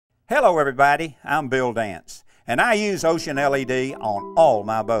Hello everybody, I'm Bill Dance, and I use OceanLED on all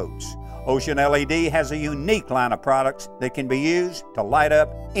my boats. OceanLED has a unique line of products that can be used to light up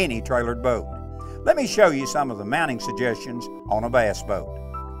any trailered boat. Let me show you some of the mounting suggestions on a bass boat.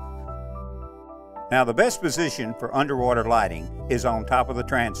 Now the best position for underwater lighting is on top of the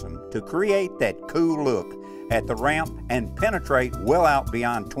transom to create that cool look at the ramp and penetrate well out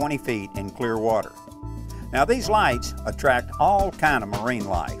beyond 20 feet in clear water. Now these lights attract all kind of marine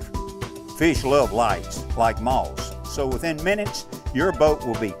life. Fish love lights like moths, so within minutes your boat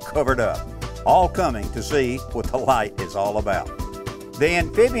will be covered up, all coming to see what the light is all about. The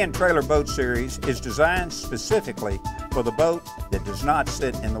Amphibian Trailer Boat Series is designed specifically for the boat that does not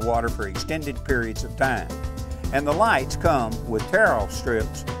sit in the water for extended periods of time. And the lights come with tear-off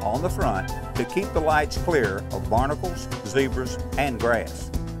strips on the front to keep the lights clear of barnacles, zebras, and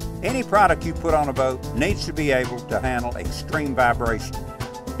grass. Any product you put on a boat needs to be able to handle extreme vibration,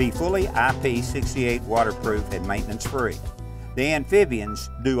 be fully IP68 waterproof and maintenance free. The Amphibians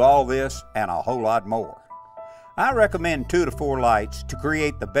do all this and a whole lot more. I recommend 2 to 4 lights to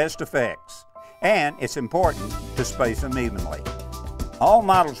create the best effects, and it's important to space them evenly. All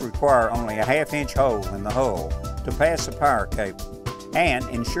models require only a 1/2 inch hole in the hull to pass the power cable, and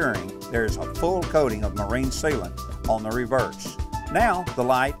ensuring there's a full coating of marine sealant on the reverse. Now the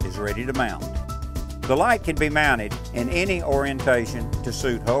light is ready to mount. The light can be mounted in any orientation to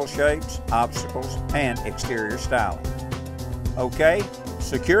suit hull shapes, obstacles, and exterior styling. Okay,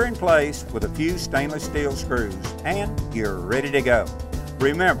 secure in place with a few stainless steel screws and you're ready to go.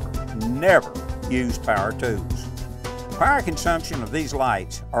 Remember, never use power tools. Power consumption of these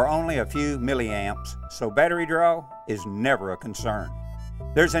lights are only a few milliamps, so battery draw is never a concern.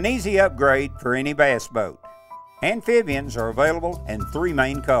 There's an easy upgrade for any bass boat. Amphibians are available in 3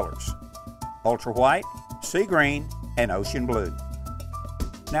 main colors: ultra white, sea green, and ocean blue.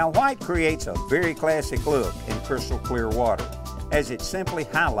 Now white creates a very classic look in crystal clear water, as it simply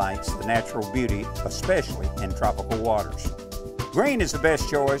highlights the natural beauty, especially in tropical waters. Green is the best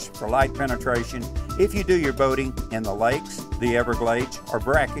choice for light penetration if you do your boating in the lakes, the Everglades, or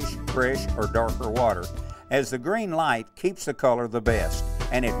brackish, fresh, or darker water, as the green light keeps the color the best,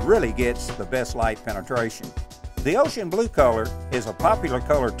 and it really gets the best light penetration. The ocean blue color is a popular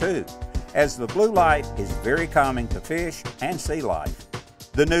color too, as the blue light is very calming to fish and sea life.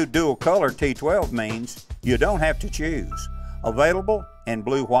 The new dual color T12 means you don't have to choose. Available in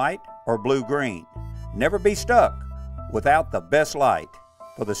blue-white or blue-green. Never be stuck without the best light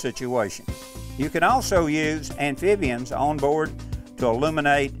for the situation. You can also use Amphibians on board to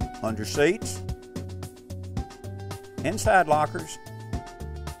illuminate under seats, inside lockers,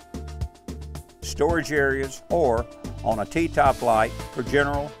 storage areas, or on a T-top light for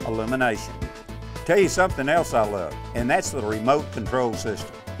general illumination. Tell you something else I love, and that's the remote control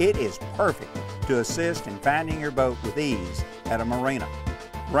system. It is perfect to assist in finding your boat with ease at a marina.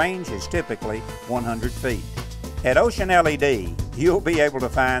 Range is typically 100 feet. At OceanLED, you'll be able to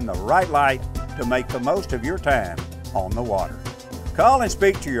find the right light to make the most of your time on the water. Call and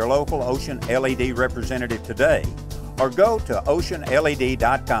speak to your local OceanLED representative today, or go to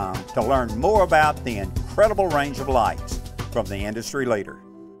OceanLED.com to learn more about the incredible range of lights from the industry leader.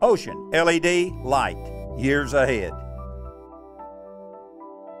 OceanLED Light, years ahead.